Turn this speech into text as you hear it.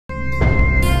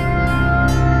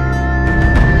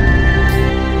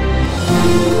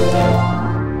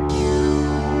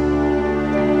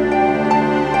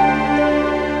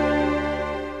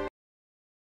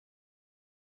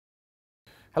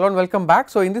Hello and welcome back.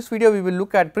 So, in this video we will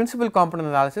look at principal component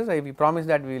analysis. We promise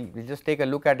that we will just take a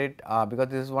look at it because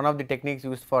this is one of the techniques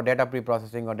used for data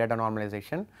pre-processing or data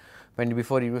normalization when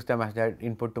before you use them as the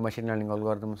input to machine learning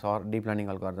algorithms or deep learning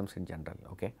algorithms in general.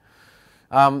 Okay.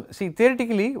 See,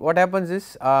 theoretically what happens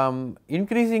is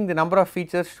increasing the number of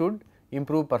features should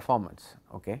improve performance.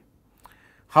 Okay.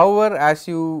 However, as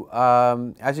you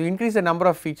increase the number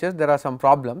of features, there are some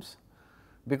problems,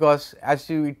 because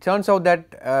it turns out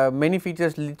that many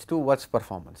features leads to worse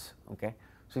performance. Okay.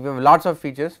 So, if you have lots of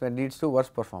features, that leads to worse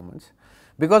performance,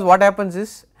 because what happens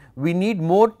is we need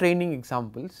more training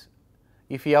examples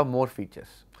if we have more features.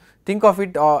 Think of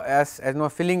it as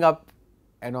filling up,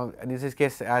 in this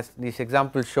case as these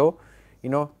examples show,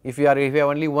 if you have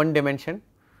only one dimension,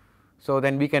 so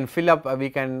then we can fill up, we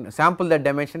can sample that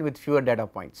dimension with fewer data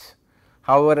points.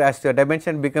 However, as the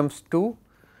dimension becomes 2,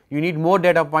 you need more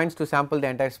data points to sample the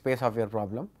entire space of your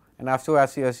problem, and as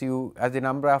the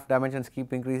number of dimensions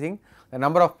keep increasing, the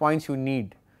number of points you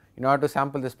need in order to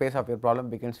sample the space of your problem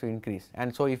begins to increase.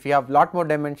 And so, if you have lot more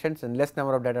dimensions and less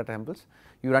number of data samples,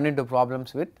 you run into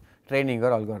problems with training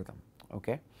your algorithm.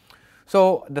 Okay.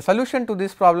 So, the solution to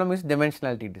this problem is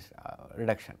dimensionality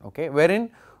reduction, okay,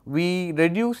 wherein we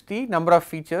reduce the number of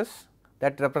features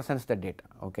that represents the data.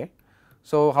 Okay.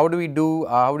 So, how do we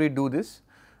do this?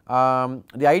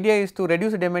 The idea is to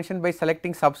reduce the dimension by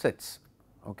selecting subsets,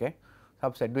 okay,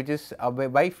 which is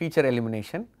by feature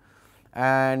elimination,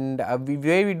 and the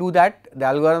way we do that, the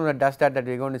algorithm that does that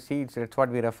we are going to see, it is what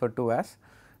we refer to as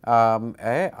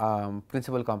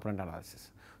principal component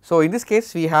analysis. So, in this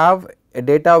case we have a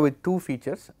data with 2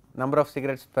 features, number of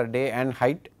cigarettes per day and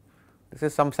height. This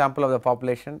is some sample of the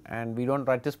population, and we do not,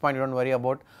 at this point we do not worry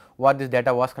about what this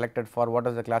data was collected for, what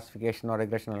is the classification or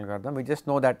regression algorithm, we just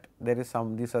know that there is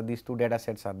some, these 2 data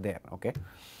sets are there. Okay.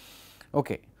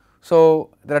 Okay. So,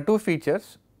 there are 2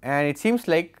 features, and it seems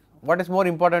like what is more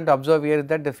important to observe here is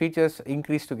that the features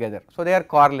increase together. So, they are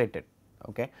correlated.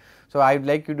 Okay. So, I would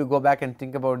like you to go back and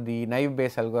think about the naive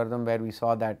Bayes algorithm, where we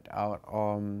saw that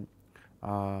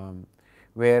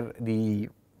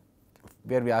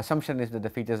where the assumption is that the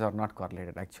features are not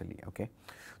correlated actually. Okay.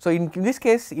 So, in this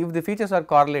case, if the features are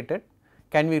correlated,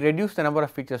 can we reduce the number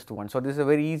of features to 1? So, this is a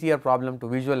very easier problem to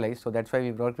visualize. So, that is why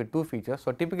we work with 2 features.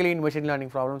 So, typically in machine learning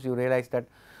problems you realize that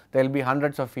there will be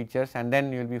hundreds of features, and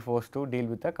then you will be forced to deal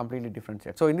with a completely different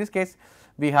set. So, in this case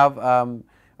we have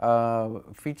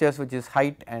features which is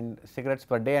height and cigarettes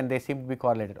per day, and they seem to be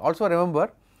correlated. Also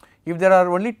remember, if there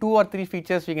are only 2 or 3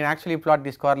 features, we can actually plot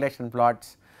these correlation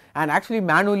plots and actually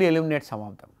manually eliminate some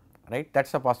of them, right, that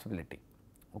is a possibility.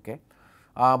 Okay.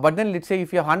 But then let us say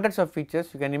if you have hundreds of features,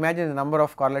 you can imagine the number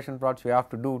of correlation plots you have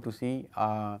to do to see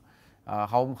how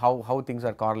things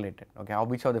are correlated, okay,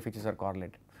 which of the features are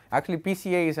correlated. Actually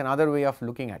PCA is another way of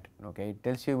looking at it. Okay. It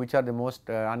tells you which are the most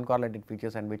uncorrelated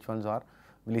features and which ones are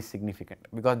least significant,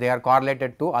 because they are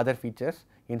correlated to other features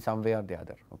in some way or the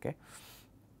other. Okay.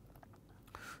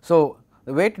 So,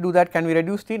 the way to do that, can we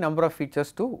reduce the number of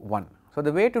features to 1? So,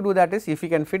 the way to do that is, if we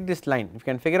can fit this line, if we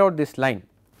can figure out this line,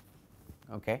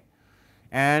 okay,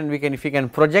 and if we can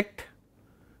project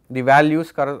the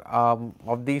values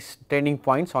of these training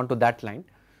points onto that line,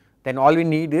 then all we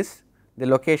need is the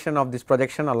location of this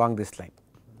projection along this line.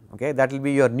 Okay, that will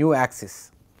be your new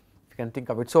axis, if you can think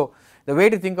of it. So, the way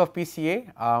to think of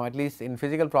PCA at least in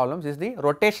physical problems is the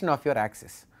rotation of your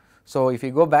axis. So, if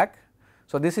you go back,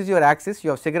 so this is your axis,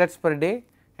 you have cigarettes per day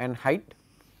and height,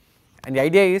 and the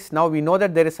idea is, now we know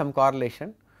that there is some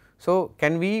correlation. So,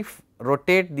 can we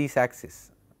rotate these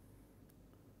axes,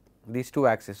 these 2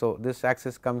 axes. So, this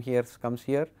axis comes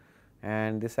here,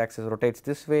 and this axis rotates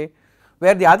this way,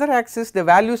 where the other axis, the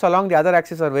values along the other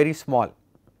axis are very small,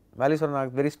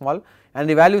 and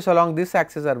the values along this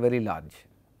axis are very large.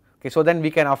 Okay. So, then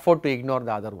we can afford to ignore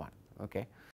the other one. Okay.